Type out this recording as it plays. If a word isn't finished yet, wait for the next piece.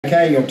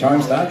Okay, your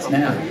time starts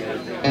now.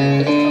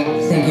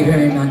 Thank you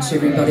very much,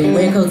 everybody.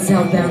 We're called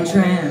Southbound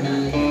Tram.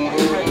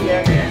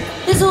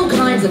 There's all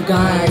kinds of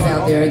guys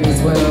out there in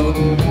this world.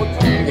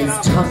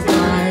 There's tough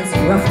guys,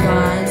 rough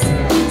guys,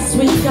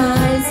 sweet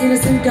guys,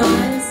 innocent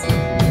guys.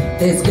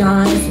 There's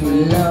guys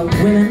who love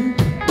women,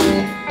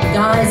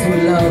 guys who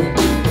love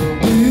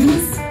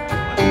blues,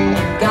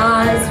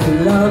 guys who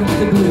love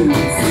the blues.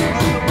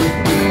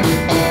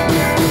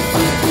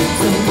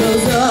 Sun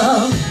goes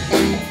up,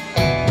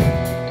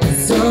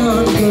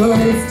 sun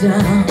goes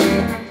down.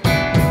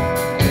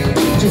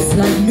 Just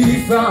like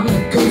me, from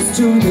the coast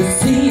to the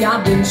sea,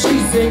 I've been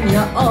chasing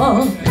you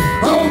all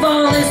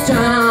over this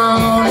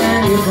town,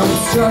 and you come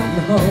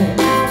strutting home,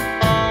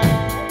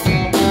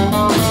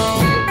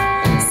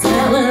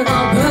 selling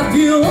our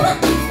perfume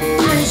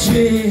and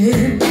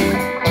gin.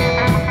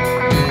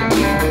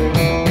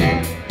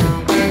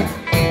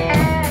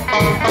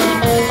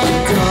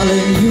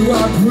 Darling, you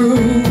are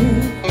proof.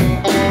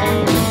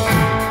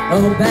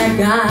 Oh, bad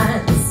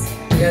guys,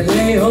 yeah,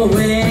 they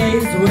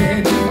always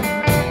win.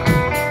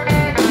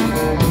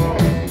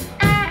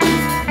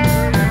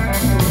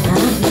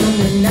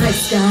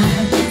 Nice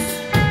guys,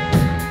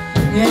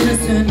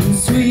 innocent and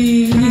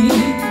sweet,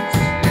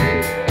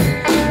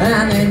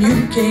 and then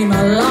you came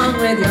along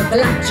with your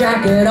black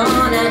jacket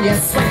on, and you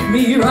swept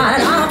me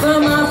right off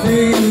of my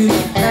feet,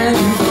 and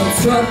you come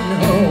strutting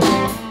home,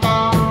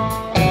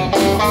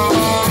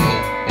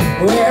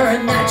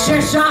 wearing that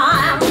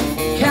Cheshire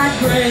cat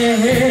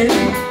grin.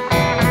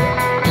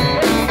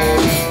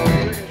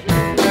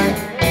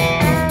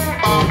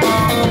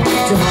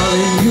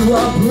 Darling, you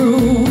are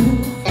proof.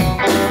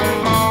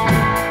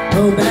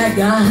 Oh, bad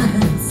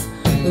guys,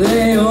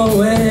 they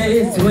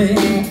always win.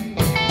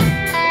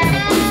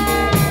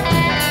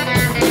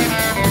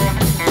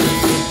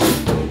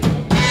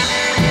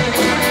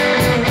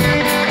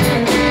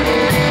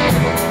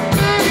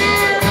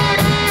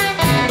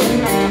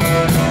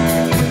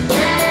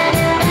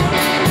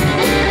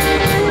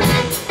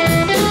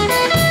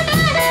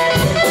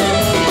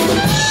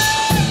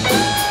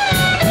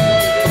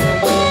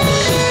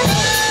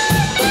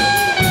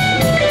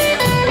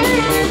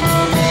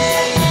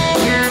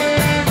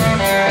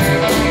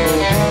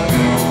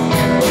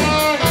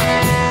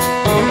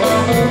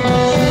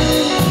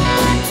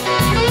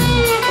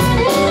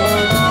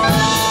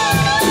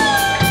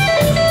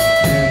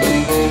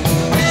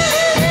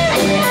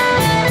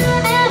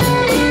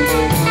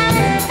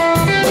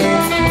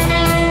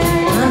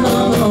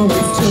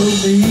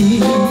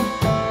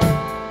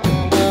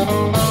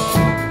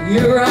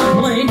 You're out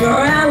playing your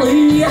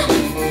alley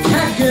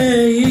cat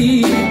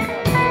game.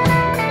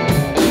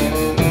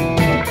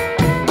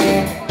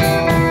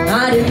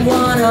 I didn't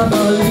wanna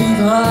believe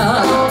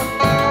her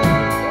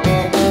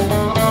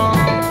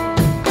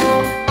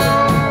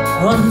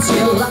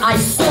until I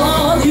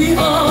saw the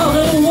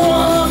other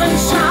woman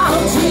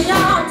shouting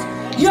out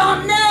your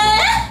name.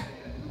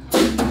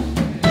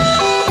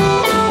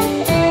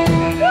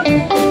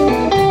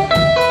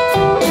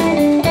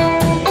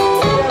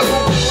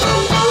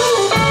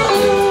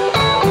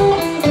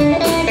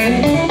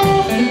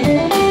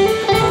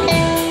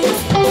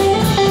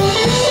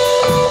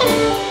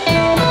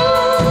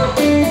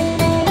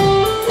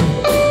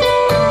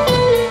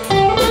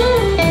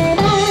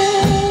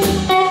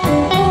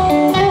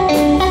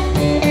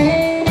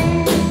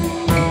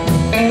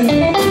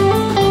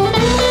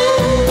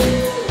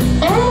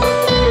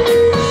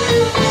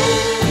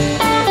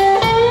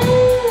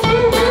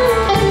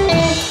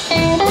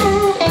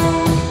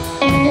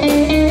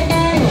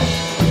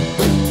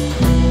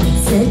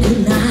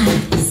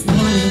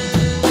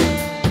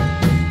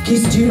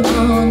 Kissed you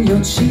on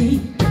your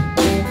cheek,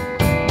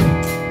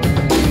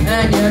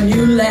 and your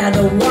new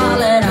leather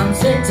wallet, I'm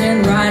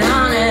sitting right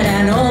on it,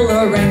 and all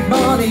the rent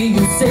money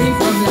you saved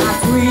from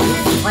last week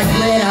I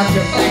cleared out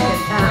your bank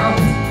account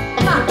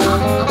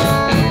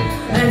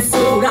and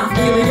sold off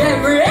nearly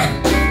every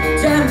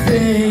damn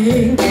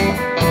thing.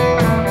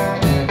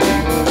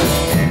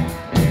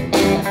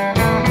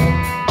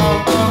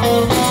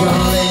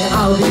 Darling,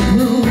 I'll be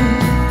rude.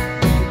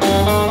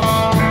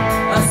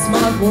 A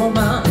smart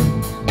woman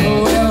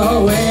will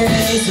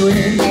always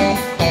win.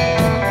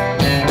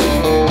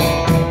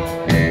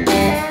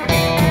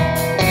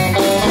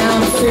 Now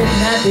I'm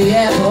sitting at the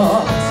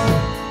airport,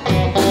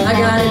 I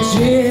got a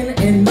gin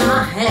in my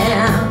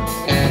hand,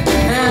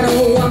 and a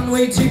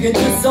one-way ticket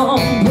to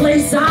some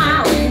place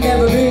I've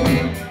never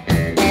been.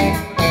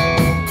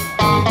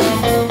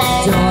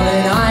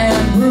 Darling, I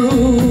am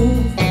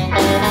proof.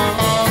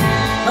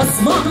 A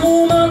smart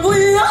woman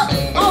will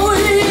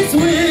always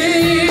win.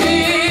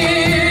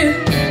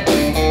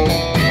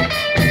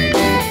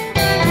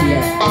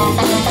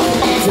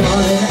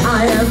 Darling,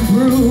 I am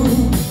proof.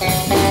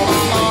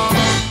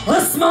 A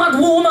smart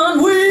woman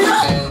will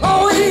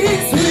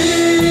always win.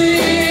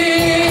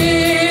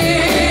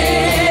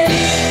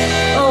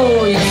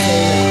 Oh, yes,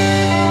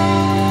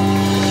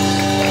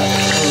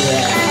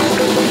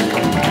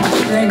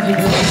 Thank you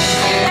very much.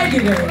 Thank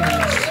you very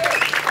much.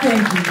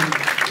 Thank you.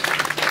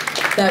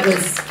 That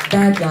was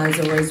Bad Guys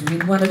Always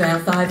Win, one of our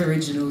 5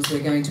 originals we're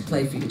going to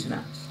play for you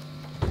tonight.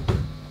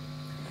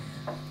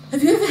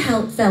 Have you ever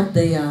felt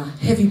the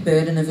heavy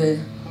burden of a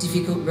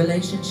difficult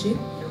relationship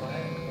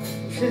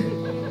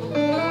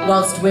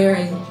whilst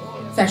wearing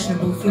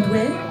fashionable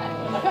footwear?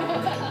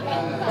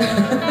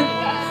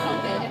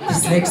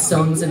 This next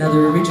song's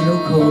another original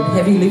called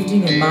Heavy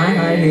Lifting in My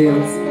High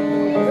Heels.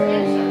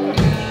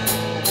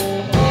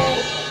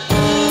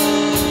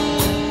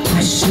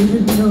 I should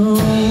have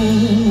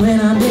known when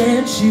I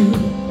met you,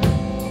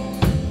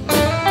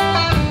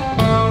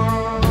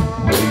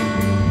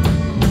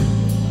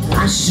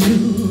 I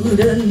should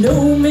have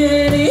known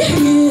many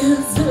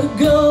years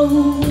ago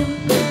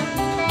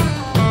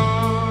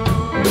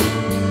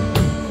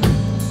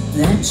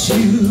that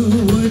you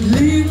would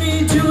leave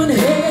me doing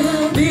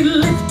heavy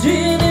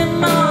lifting in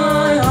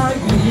my high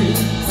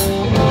heels,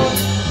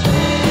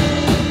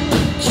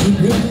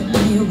 keeping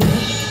me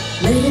awake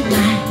late at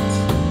night,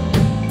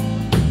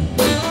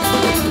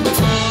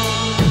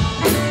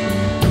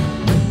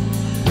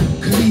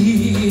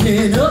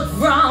 cleaning up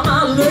from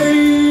my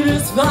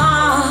latest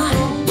fight.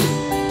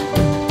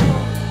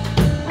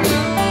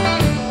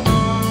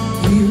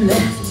 You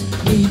left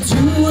me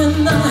doing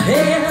the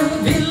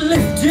heavy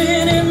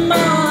lifting in my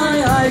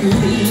high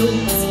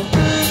heels.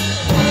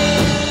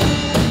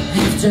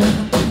 After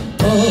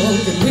all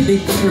that we've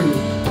been through,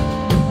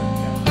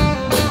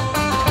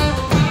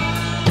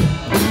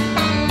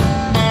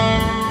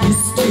 you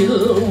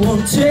still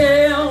won't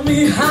tell me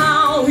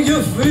how you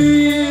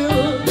feel.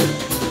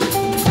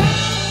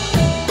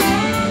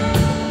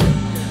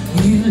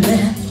 You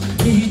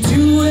left me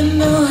doing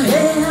the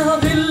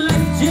heavy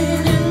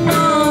lifting in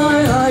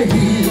my high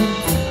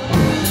heels,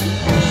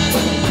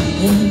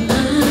 in my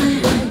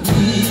high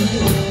heels.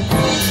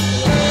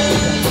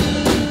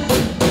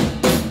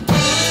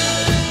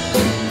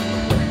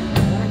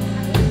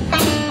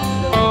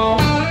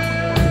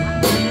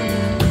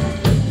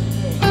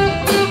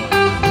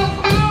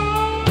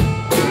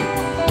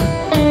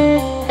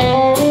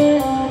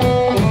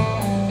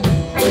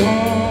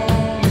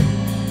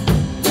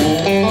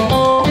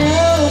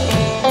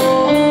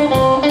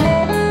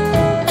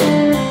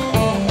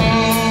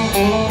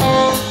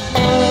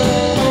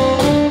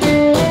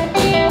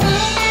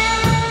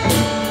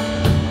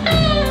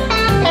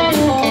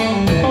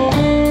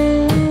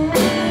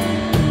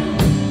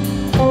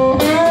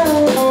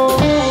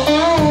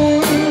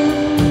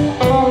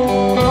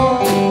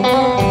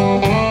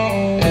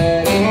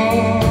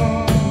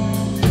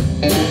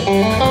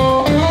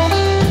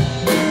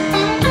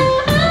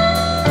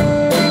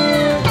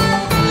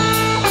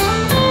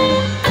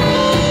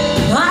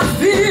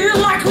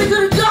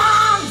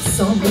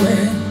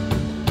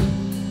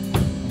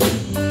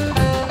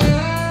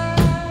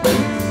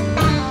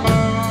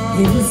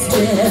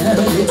 Instead,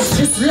 it's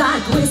just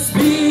like we're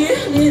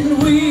spinning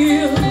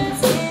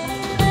wheels.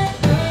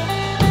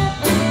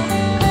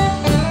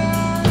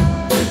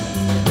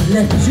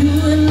 Left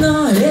doing the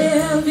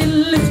heavy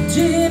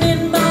lifting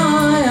in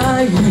my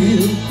high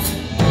heels.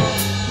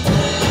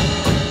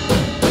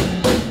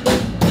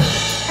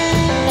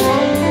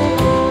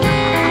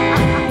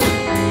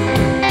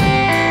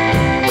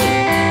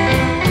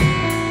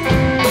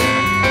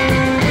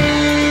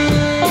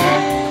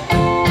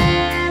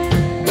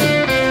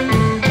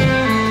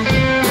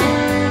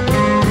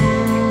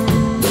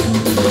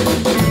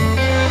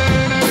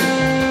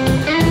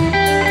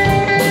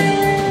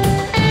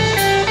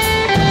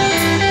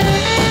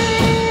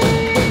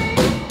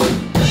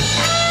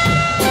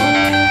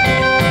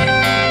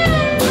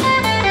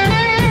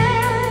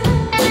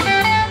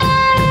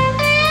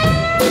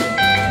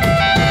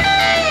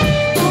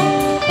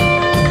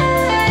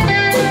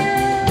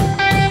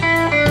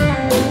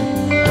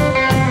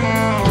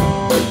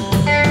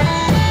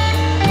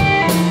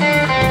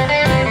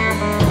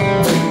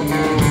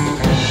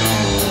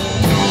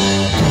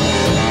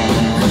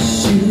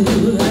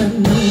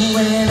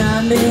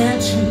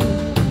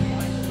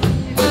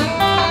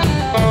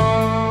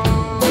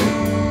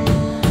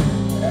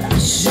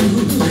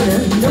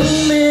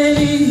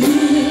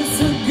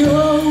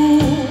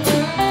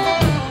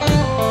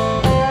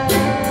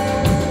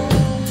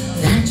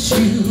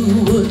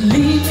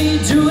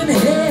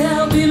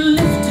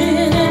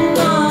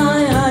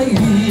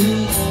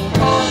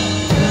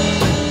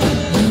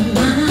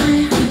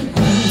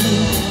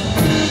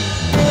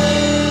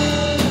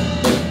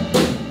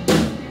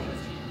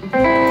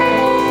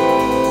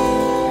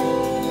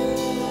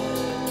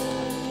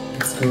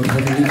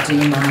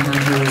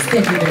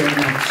 Thank you very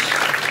much.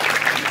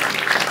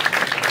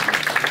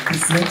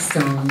 This next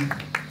song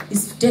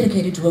is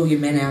dedicated to all you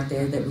men out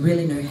there that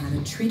really know how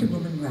to treat a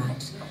woman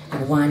right, how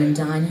to wine and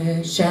dine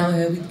her, shower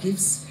her with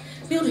gifts,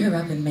 build her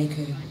up and make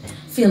her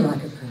feel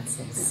like a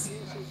princess.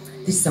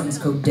 This song is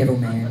called Devil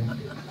Man.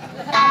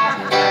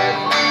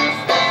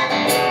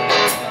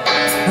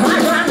 I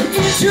ran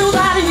into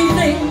that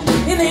evening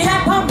in the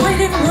airport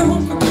waiting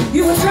room.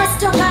 You were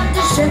dressed up and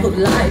disheveled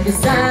like a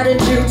sad and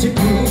jilted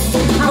groom.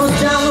 I was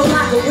down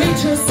like a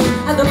waitress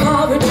at the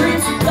bar with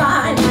dreams of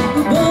mine.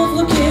 We both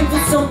looking for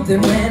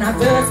something when I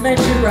first met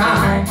you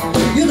right.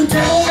 You're the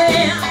devil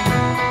man,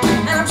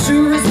 and I'm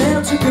sure it's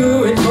hell to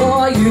do it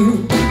for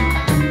you.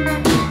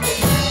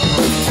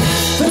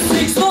 But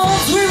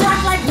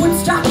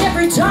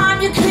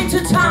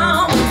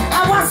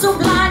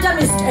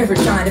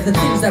mind of the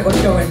things that were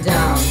going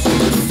down.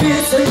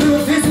 Physical,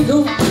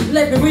 physical,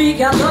 let me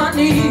weak out my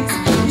knees.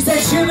 You said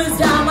shivers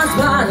down my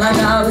spine like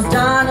I was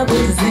dying of a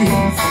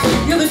disease.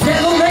 You're the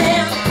devil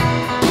man,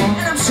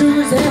 and I'm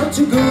sure as hell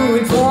too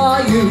good for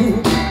you.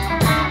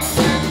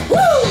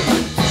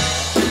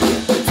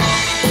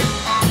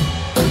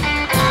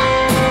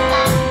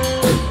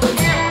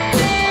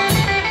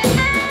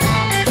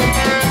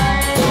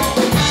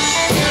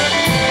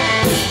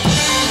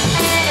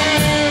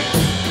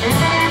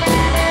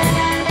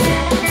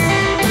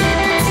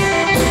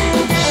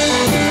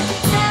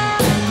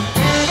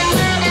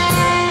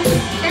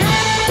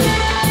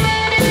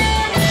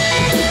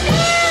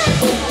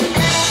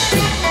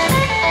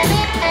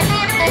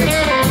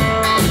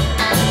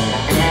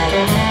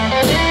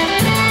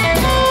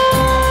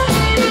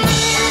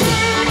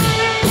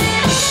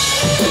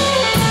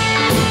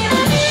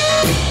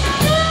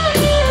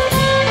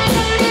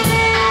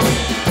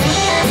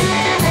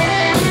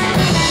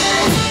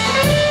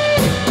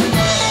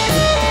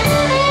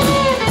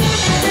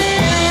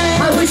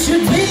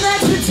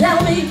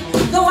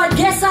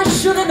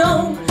 Should've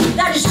known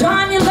that each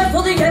time you left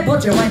for the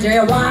airport you went to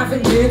your wife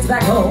and kids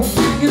back home.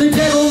 You're the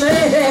devil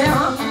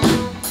man.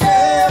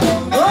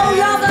 Oh,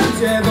 you're the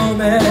devil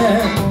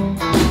man.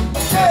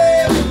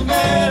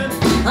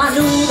 I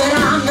knew that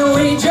I'm no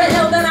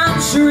angel, but I'm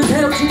sure as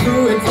hell to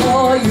do it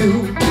for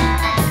you.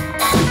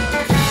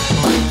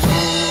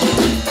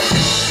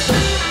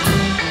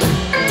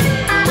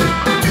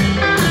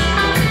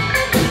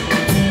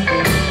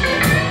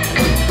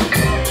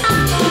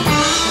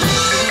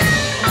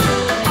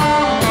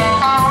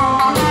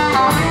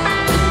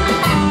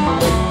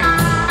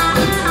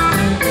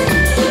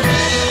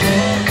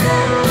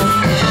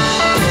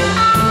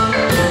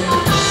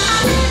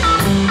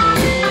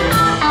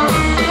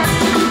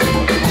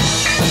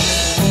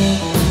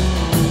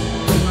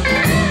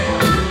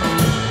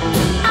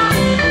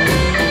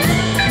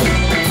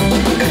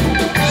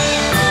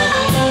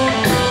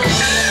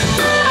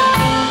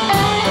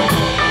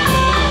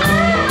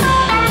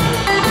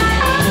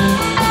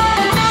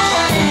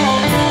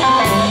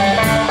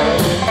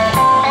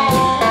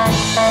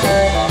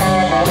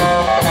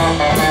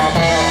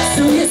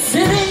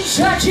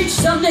 Each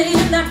Sunday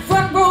in that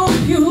front row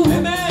pew,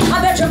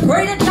 I bet you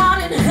pray to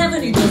God in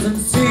heaven He doesn't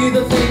see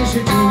the things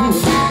you do.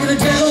 You're the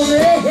devil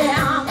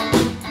man.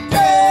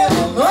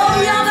 Oh,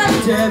 you're the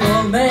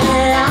devil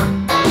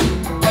man.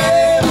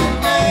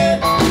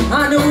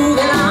 I know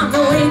that I'm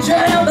no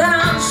angel, but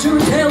I'm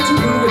sure as hell to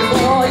do it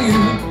for you.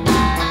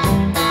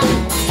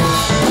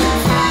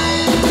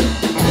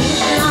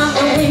 And I'm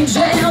no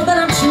angel, but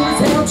I'm sure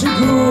as hell to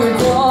do it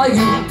for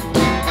you.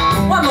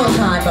 One more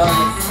time,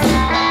 boys.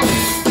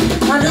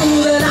 I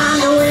know that I'm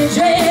no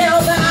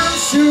angel, but I'm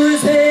sure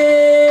as hell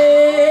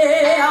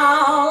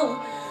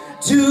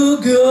too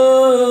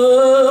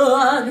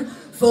good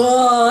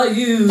for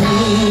you.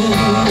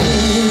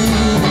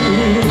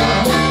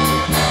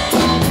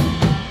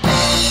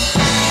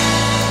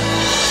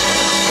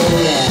 Oh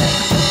yeah.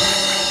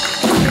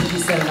 Thank you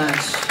so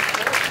much.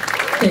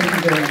 Thank you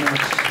very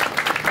much.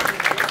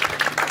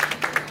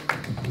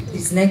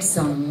 These next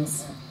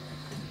songs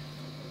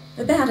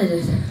about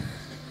it.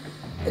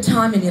 A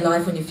time in your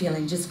life when you're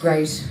feeling just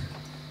great,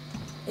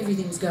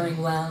 everything's going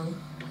well,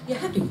 you're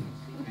happy,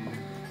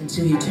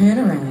 until you turn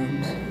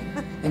around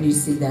and you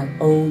see that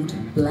old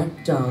black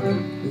dog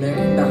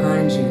lurking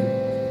behind you.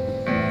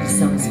 The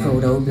song's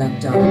called Old Black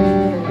Dog.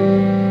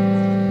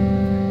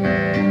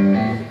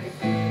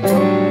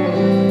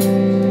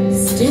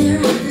 Stare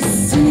at the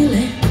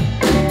ceiling,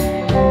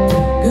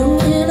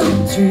 going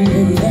on 3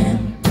 a.m.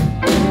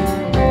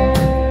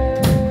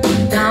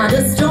 Not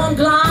a storm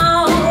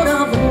cloud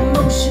of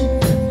emotion,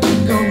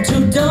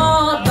 too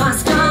dark, my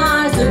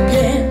skies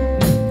again.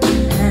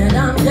 And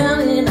I'm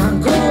yelling,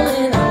 I'm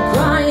calling, I'm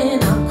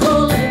crying, I'm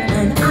crawling,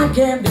 and I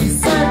can't be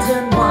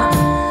certain what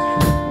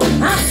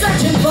I'm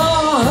searching for.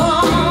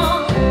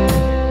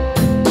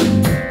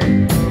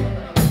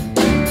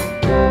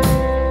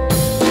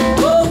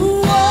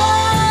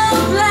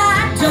 Oh,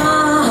 black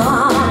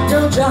dog,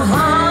 don't you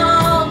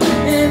howl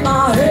in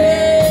my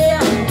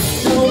head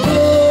no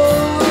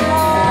more.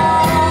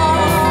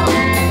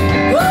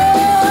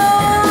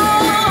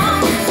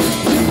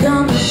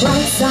 On the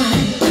bright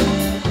side,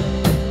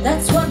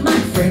 that's what my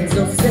friends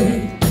will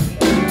say,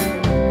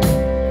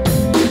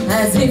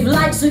 as if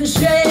likes and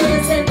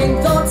shares,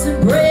 sending thoughts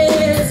and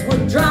prayers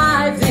would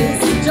drive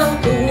this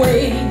dark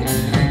away.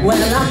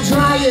 Well, I'm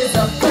dry as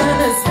a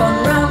furnace,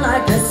 spun round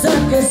like a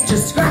circus,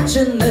 just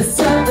scratching the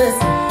surface,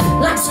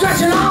 like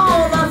scratching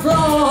on the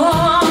floor.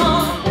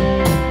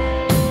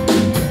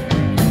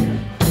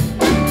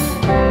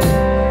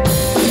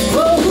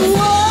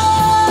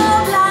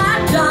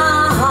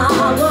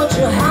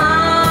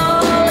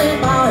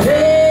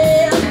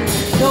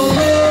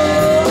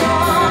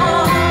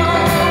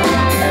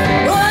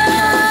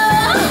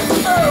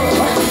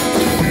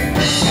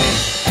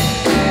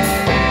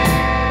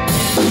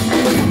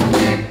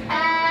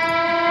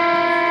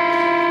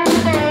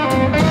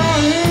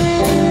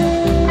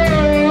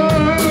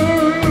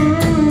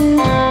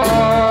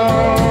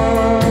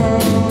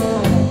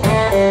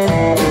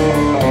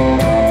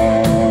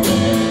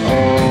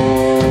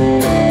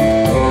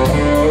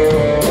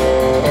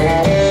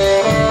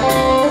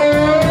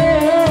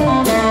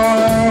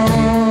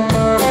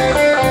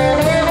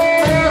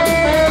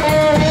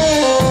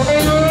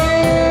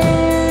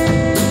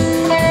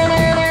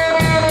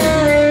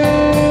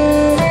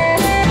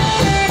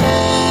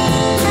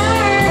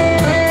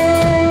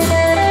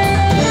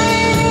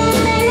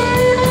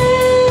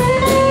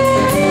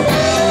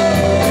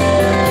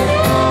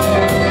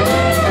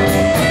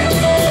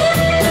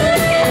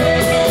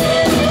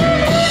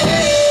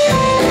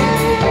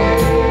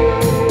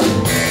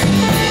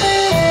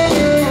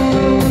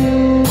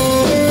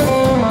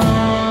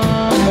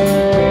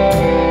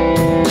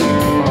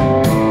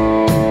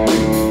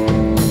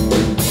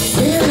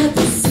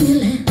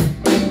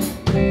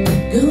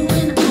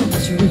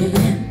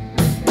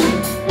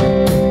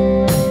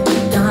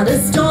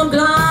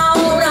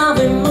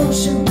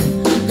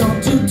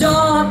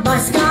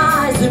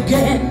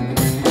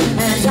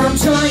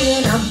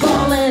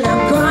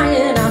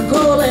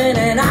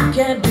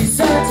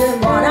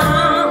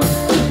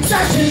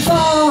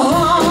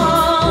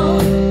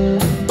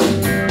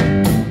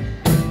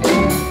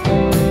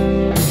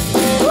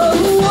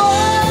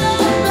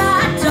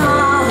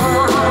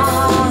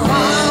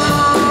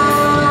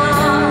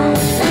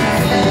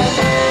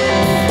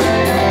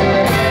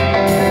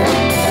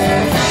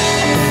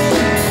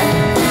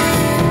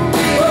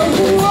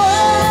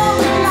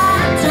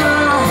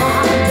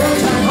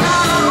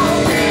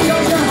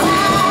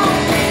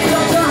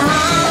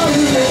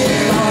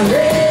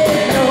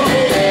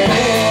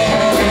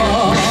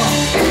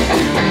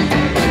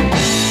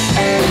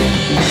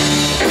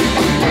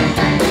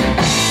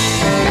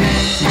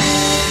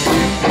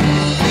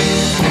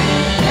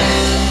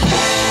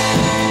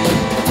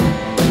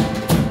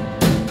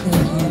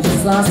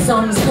 Our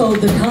song's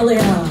called The Collier.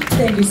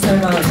 Thank you so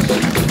much.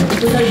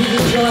 We hope you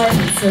enjoy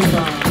it so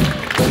far.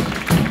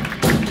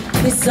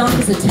 This song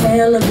is a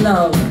tale of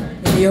love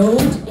in the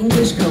old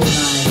English coal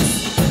mines.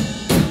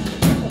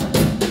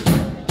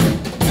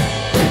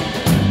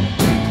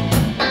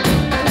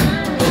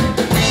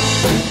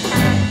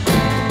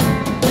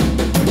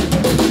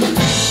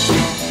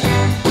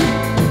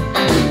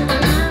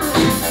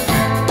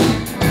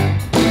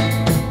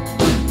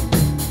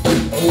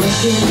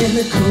 Working in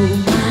the coal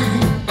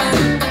mine,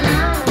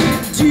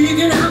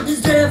 digging out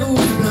this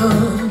devil's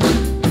blood,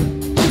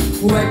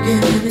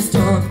 working in this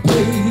dark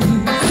place.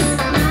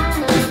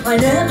 I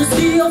never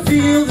see or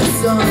feel the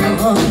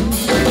sun.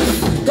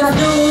 God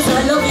knows I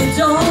love you,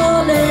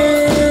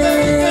 darling.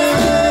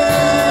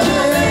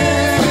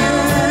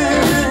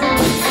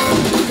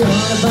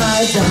 Gonna buy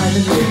a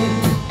diamond ring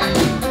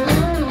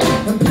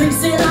and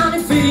place it on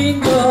your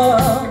finger.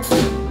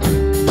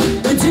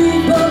 The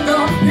deeper the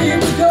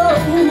pit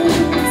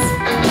goes,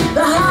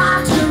 the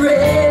harder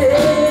it.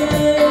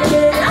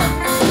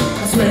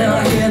 I swear I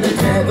hear the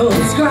devil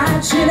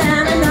scratching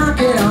and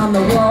knocking on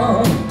the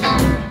wall.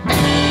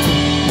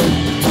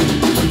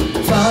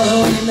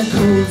 Following the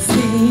cold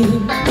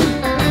steam,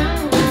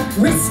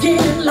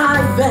 risking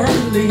life and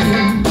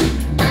limb.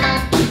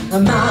 A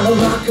mile of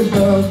rock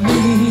above me,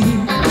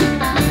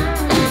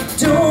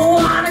 don't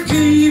wanna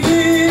give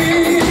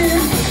in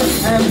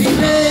and be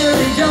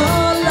buried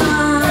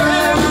alive.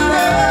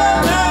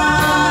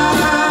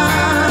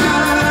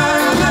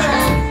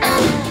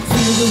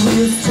 Feel the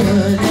wheels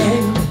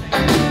turning,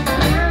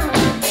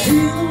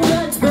 feel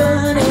what's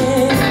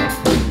burning.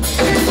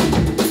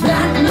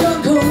 Black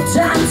local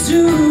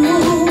tattoo.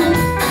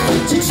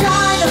 To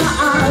China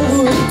I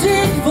would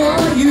dig for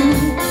you.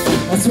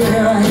 I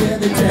swear I hear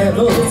the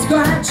devil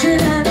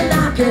scratching and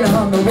knocking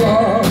on the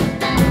wall.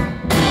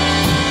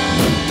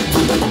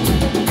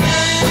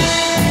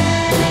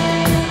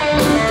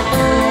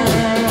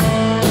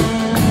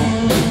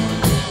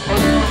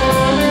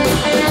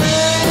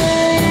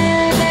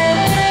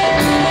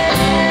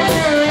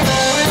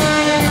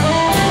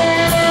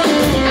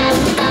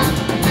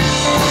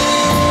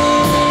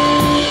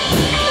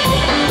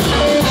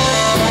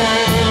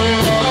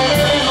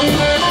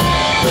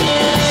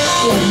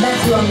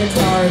 On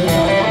guitar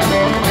again.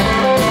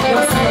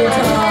 What's the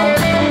guitar?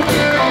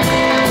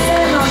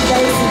 Same on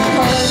bass and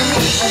chorus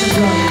and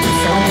drums.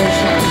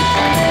 Salvation.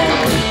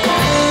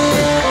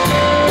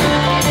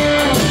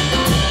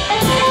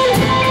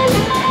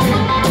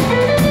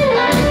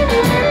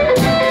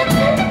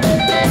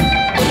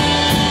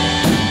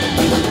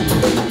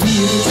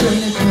 Hear the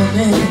train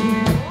coming,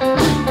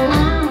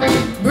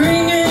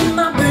 bringing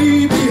my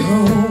baby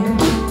home.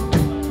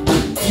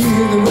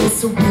 Hear the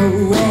whistle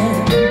blowing,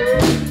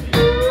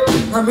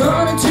 I'm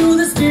running to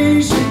the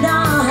station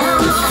now.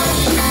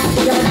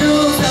 God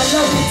knows I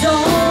love you,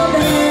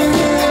 darling.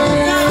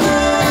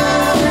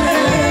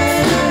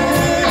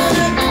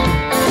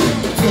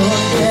 Gonna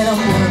get on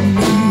one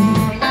knee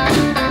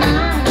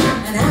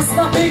and ask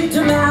my baby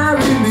to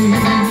marry me.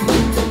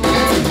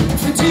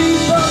 The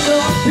deeper the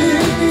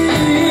pit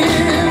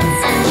is,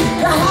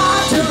 the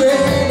harder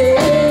it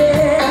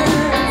is.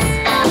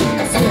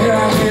 I swear I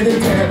hear the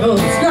devil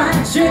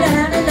scratching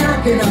and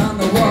knocking on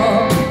the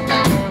wall.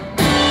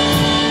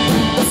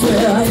 I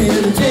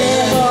hear the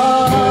devil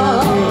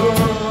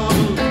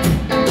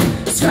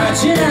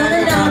scratching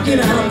and knocking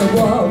on the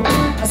wall.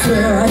 I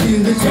swear I hear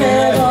the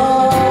devil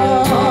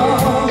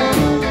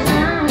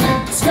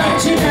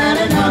scratching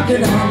and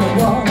knocking on the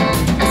wall.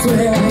 I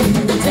swear I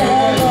hear the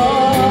devil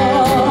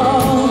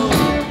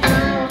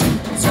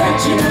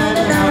scratching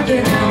and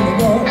knocking on the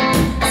wall.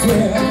 I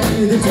swear I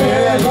hear the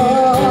devil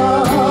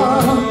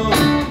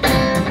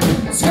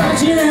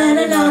scratching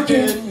and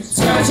knocking,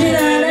 scratching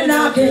and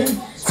knocking,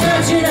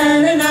 scratching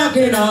and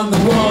knocking on the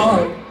wall.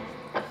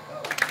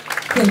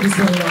 Thank you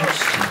so much.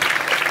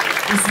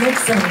 This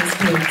next song is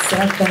called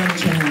Southbound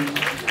Tram.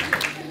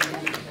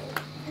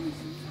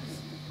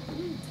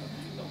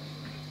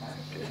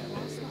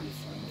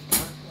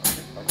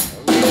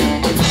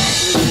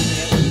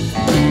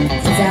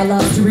 This is our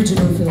last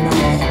original for the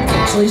night.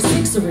 Actually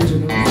 6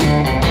 originals.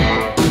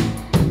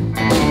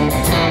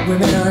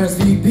 Women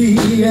RSVP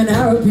and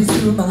ROPs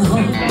through my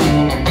heart.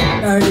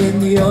 Married in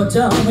the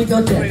autumn, we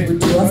thought death would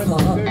do us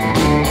part.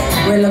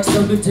 We looked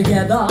so good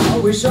together,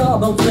 we sure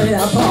both played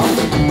our part.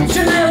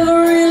 She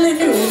never really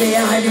knew me,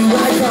 I knew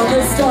right from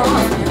the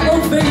start. Oh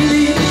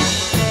baby,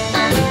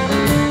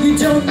 you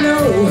don't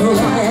know who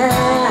I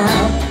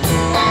am.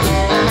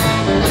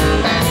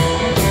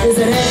 Is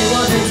it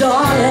anyone,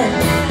 darling?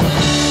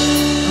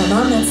 I'm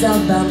on that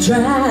southbound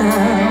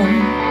tram.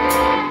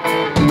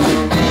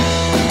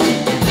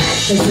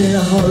 Things in a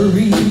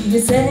hurry, you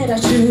said I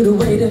should have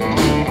waited.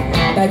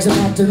 Bags are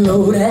packed and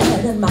loaded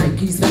and my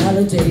keys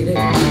validated.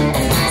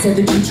 Said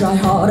that you try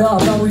harder,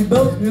 but we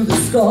both knew the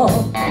score.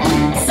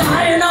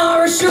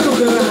 Sayonara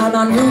sugar, I'm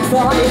on Route 44.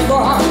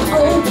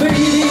 Oh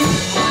baby,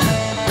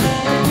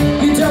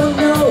 you don't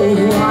know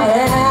who I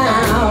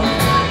am.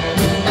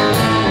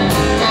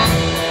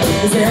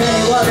 Is there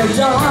anyone,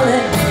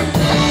 darling?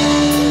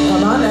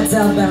 I'm on that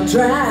southbound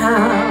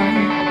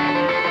tram.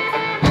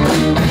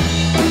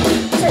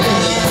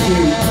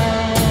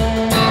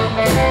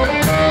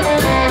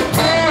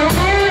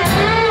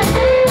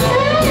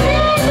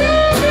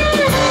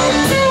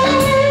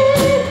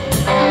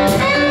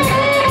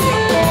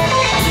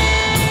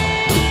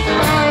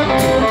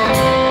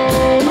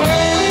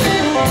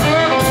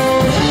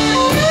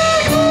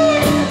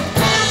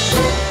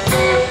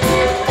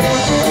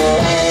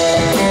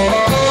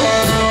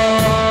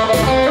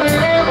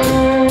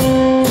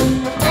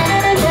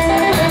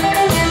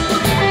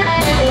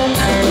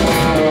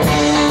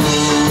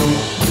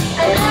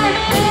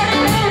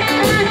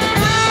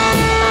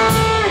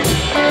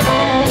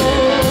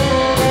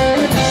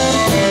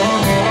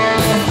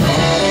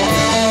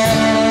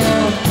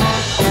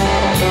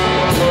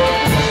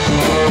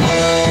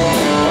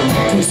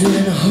 Take it away,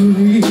 in a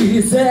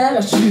hurry, said I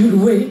should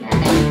wait.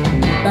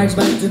 Bags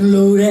packed and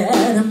loaded,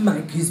 and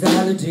Mikey's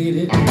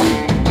validated.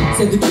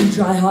 Said that you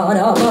try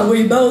harder, but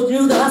we both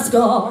knew the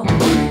score.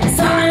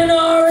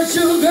 Sayonara,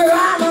 sugar,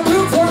 I'm on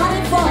Route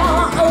 44.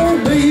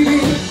 Oh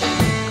baby,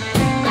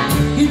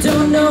 you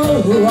don't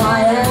know who I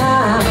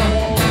am.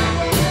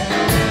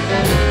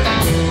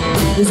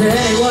 Is there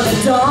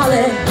anyone,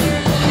 darling?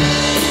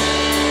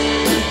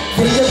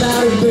 Think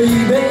about it,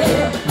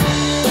 baby.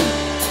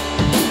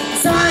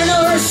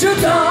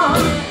 Sugar,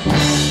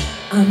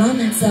 I'm on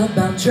that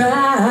southbound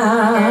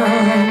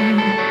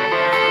tram.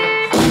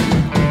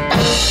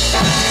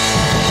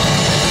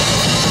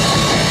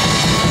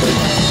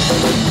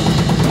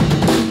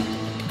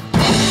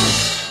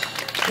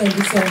 Thank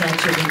you so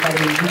much,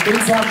 everybody. We've been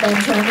Southbound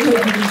Tram. We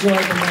hope you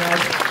enjoyed the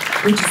night.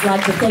 We'd just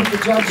like to thank the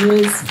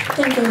judges,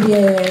 thank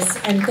MBAS,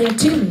 and thank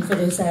Tim for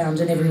their sound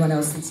and everyone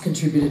else that's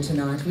contributed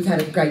tonight. We've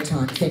had a great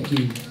time. Thank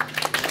you.